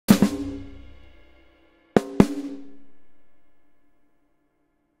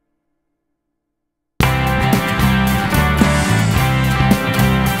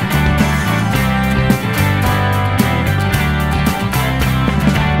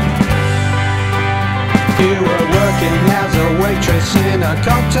working as a waitress in a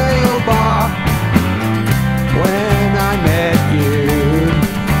cocktail bar. When I met you,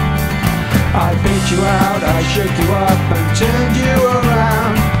 I picked you out, I shook you up and turned you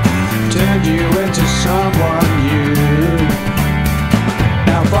around, turned you into someone new.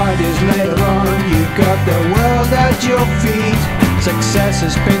 Now 5 years later on, you've got the world at your feet. Success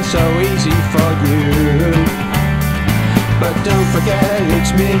has been so easy for you, but don't forget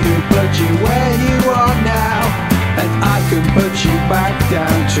it's me who put you where you are now, and I can put you back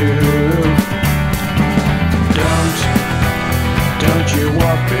down too. Don't you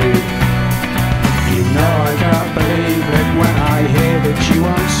want me? You know I can't believe it when I hear that you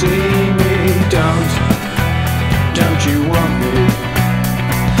won't see me. Don't you want me?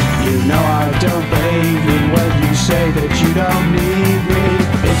 You know I don't believe you when you say that you don't need me.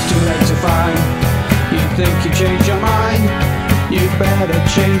 It's too late to find. You think you changed your mind? You better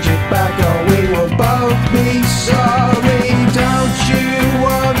change it back or we will both be sorry.